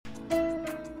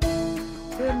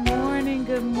Good morning,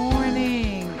 good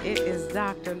morning. It is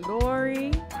Dr.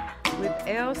 Lori with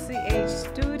LCH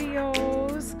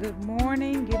Studios. Good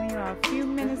morning. Giving you a few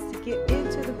minutes to get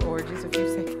into the gorgeous, a few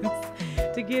seconds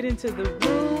to get into the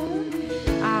room.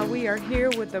 We are here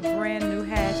with a brand new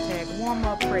hashtag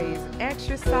warm-up praise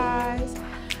exercise.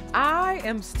 I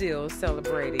am still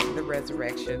celebrating the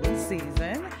resurrection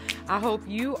season. I hope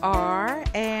you are.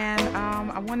 And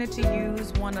I wanted to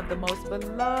use one of the most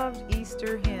beloved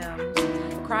Easter hymns,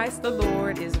 Christ the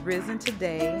Lord is Risen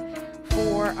Today,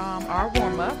 for our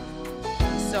warm-up.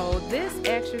 So this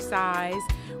exercise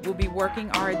will be working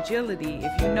our agility.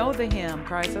 If you know the hymn,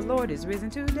 Christ the Lord is Risen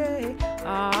Today,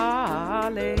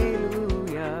 hallelujah.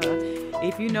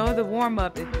 If you know the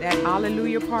warm-up, that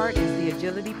hallelujah part is the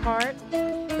agility part.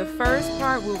 The first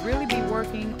part will really be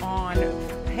working on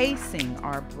pacing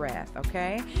our breath,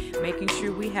 okay? Making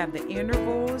sure we have the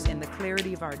intervals and the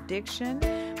clarity of our diction,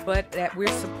 but that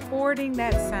we're supporting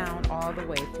that sound all the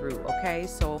way through, okay?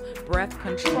 So breath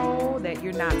control, that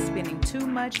you're not spinning too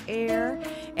much air,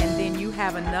 and then you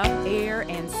have enough air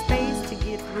and space to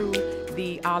get through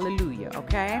the hallelujah,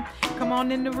 okay? Come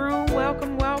on in the room.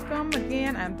 Welcome, welcome.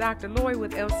 Again, I'm Dr. Lori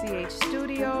with LCH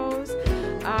Studios,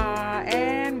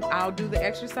 and I'll do the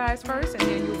exercise first, and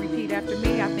then you'll repeat after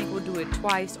me. I think we'll do it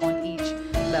twice on each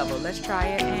level. Let's try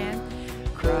it. And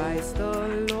Christ the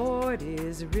Lord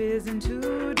is risen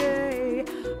today,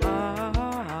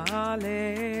 hallelujah.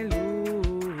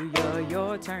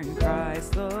 Your turn.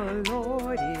 Christ the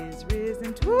Lord is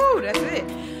risen. Woo, that's it.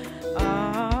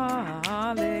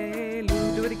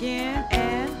 Hallelujah. Do it again.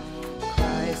 And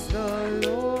Christ the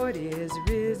Lord is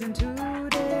risen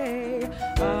today,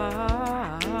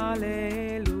 hallelujah.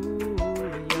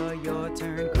 Your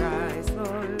turn. Christ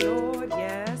the Lord.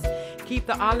 Yes. Keep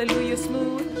the hallelujah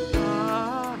smooth.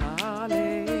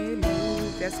 Hallelujah.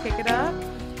 Let's kick it up.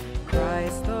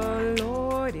 Christ the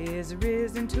Lord is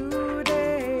risen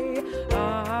today,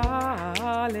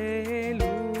 hallelujah.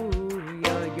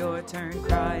 Your turn.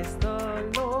 Christ the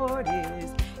Lord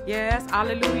is. Yes.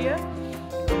 Hallelujah.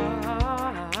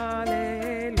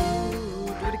 Hallelujah.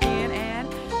 Do it again. And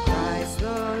Christ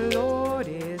the Lord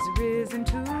is risen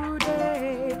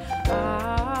today,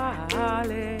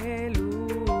 hallelujah.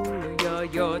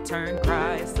 Your turn.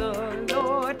 Christ the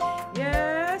Lord.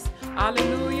 Yes.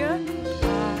 Hallelujah.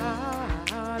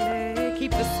 Hallelujah.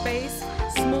 Keep the space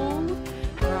smooth.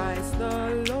 Christ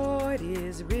the Lord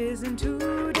is risen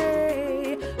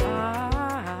today,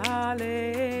 hallelujah.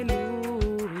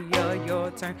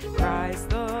 Your turn. Christ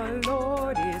the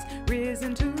Lord is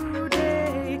risen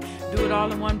today. Do it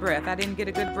all in one breath. I didn't get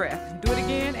a good breath. Do it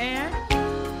again. And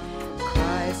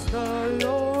Christ the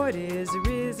Lord is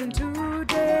risen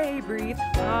today. Breathe.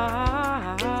 Hallelujah.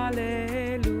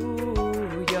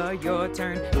 Your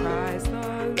turn. Christ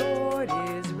the Lord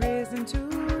is risen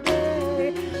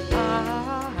today.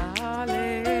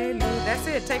 Hallelujah. That's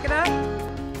it. Take it up.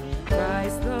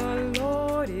 Christ the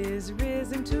Lord is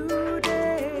risen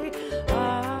today.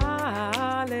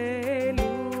 Hallelujah.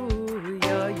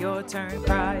 Your turn.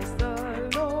 Christ the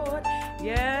Lord.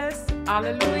 Yes.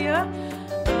 Hallelujah.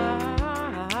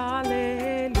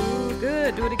 Hallelujah.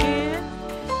 Good. Do it again.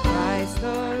 Christ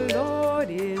the Lord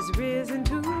is risen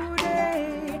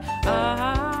today.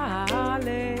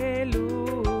 Hallelujah.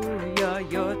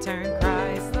 Your turn.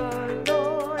 Christ the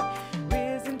Lord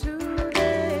risen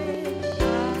today.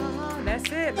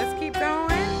 That's it. Let's keep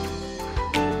going.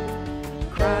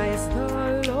 Christ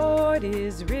the Lord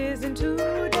is risen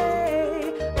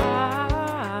today.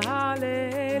 Hallelujah.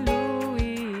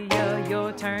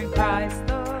 Your turn. Christ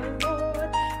the Lord.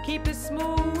 Keep it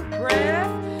smooth.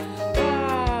 Breath.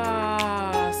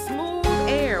 Smooth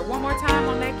air. One more time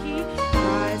on that key.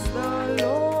 Christ the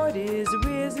Lord is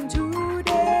risen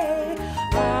today.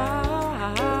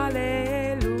 Hallelujah.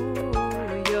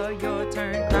 Your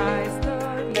turn. Christ the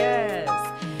Lord. Yes.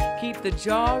 Keep the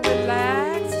jaw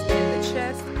relaxed and the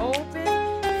chest open.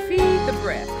 Feed the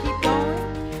breath. Keep going.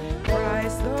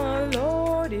 Christ the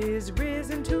Lord is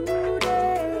risen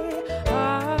today.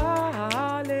 Hallelujah.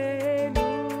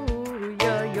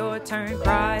 Your turn.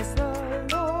 Christ the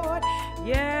Lord.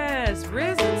 Yes.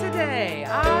 Risen today.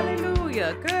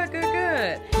 Hallelujah. Good, good,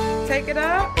 good. Take it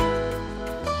up.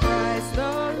 Christ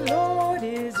the Lord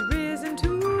is risen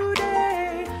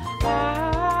today.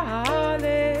 Hallelujah.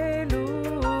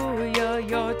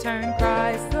 Your turn.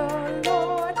 Christ the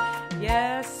Lord.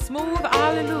 Yes. Smooth.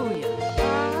 Hallelujah.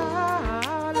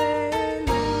 Hallelujah.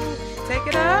 Take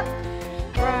it up.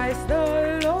 Christ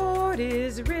the Lord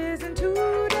is risen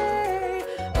today.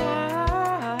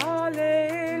 Hallelujah.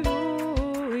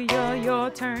 Your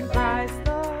turn. Christ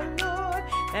the Lord.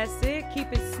 That's it.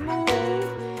 Keep it smooth.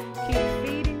 Keep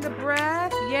feeding the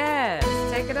breath.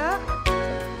 it up.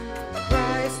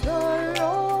 Christ the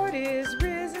Lord is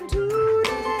risen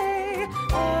today.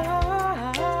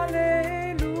 Hallelujah.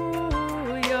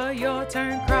 Your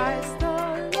turn, Christ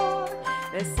the Lord.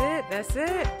 That's it. That's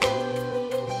it.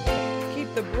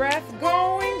 Keep the breath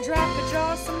going. Drop the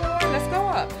jaw some more. Let's go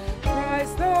up.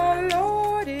 Christ the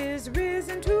Lord is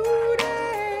risen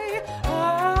today.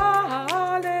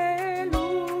 Hallelujah.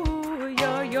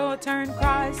 Your turn,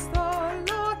 Christ the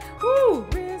Lord. Woo,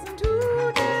 risen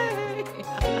today.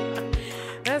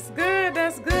 That's good.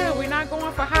 That's good. We're not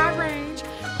going for high range.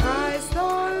 Christ the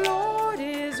Lord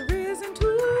is risen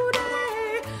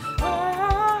today.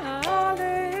 Hallelujah.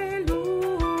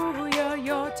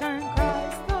 Your turn,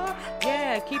 Christ the.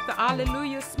 Yeah, keep the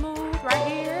hallelujah smooth right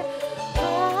here.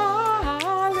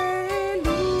 Hallelujah.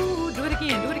 Do it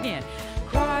again. Do it again.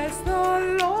 Christ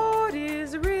the Lord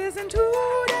is risen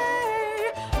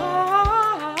today.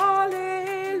 Hallelujah.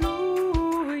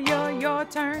 Your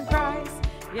turn, Christ.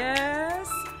 Yes.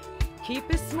 Keep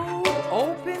it smooth.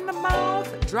 Open the mouth.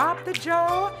 Drop the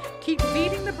jaw. Keep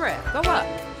feeding the breath. Go up.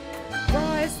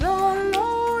 Christ the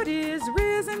Lord is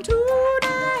risen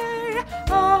today.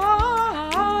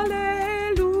 Hallelujah.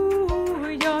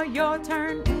 Your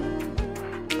turn.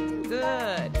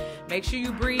 Good. Make sure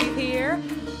you breathe here.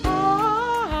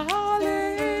 Hallelujah.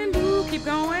 Keep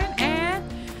going. And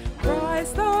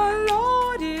Christ the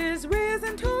Lord is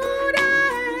risen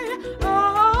today.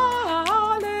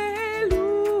 Hallelujah.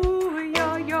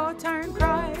 Your turn,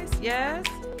 Christ. Yes.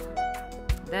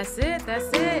 That's it. That's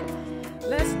it.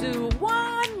 Let's do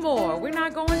one more. We're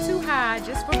not going too high,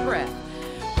 just for breath.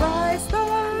 Christ the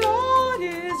Lord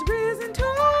is risen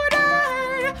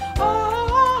today.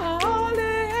 Hallelujah.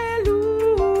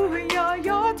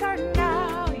 Your turn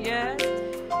now. Yes.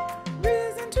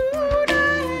 Risen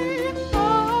today.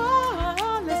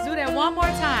 Let's do that one more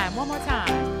time. One more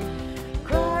time.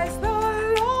 Christ the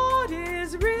Lord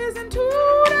is risen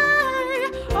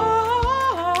today.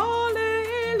 Hallelujah.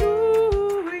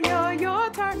 Your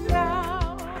turn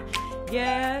now.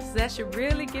 Yes, that should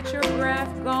really get your breath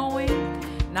going.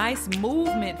 Nice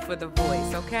movement for the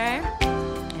voice, okay?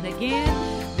 And again,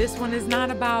 this one is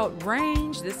not about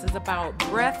range. This is about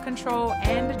breath control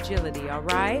and agility, all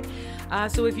right?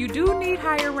 So if you do need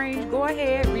higher range, go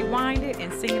ahead, rewind it,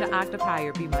 and sing it an octave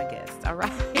higher. Be my guest, all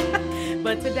right?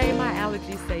 But today, my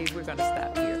allergies say we're going to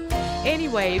stop here.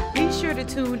 Anyway, be sure to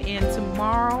tune in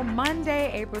tomorrow,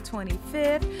 Monday, April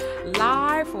 25th,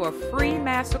 live for a free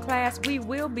masterclass. We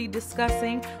will be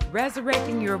discussing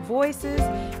resurrecting your voices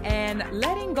and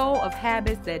letting go of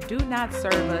habits that do not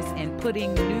serve us and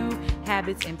putting new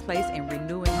habits in place and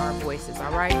renewing our voices.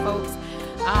 All right, folks?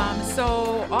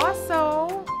 So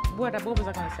also, what was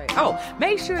I going to say? Oh,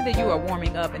 make sure that you are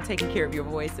warming up and taking care of your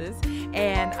voices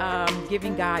and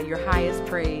giving God your highest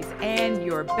praise and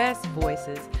your best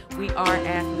voices. We are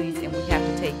athletes and we have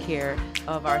to take care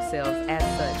of ourselves as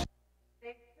such.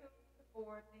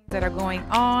 That are going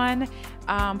on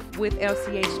with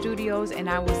LCH Studios, and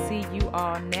I will see you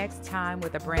all next time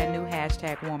with a brand new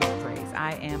hashtag warm up praise.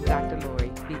 I am Dr.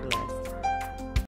 Lori. Be blessed.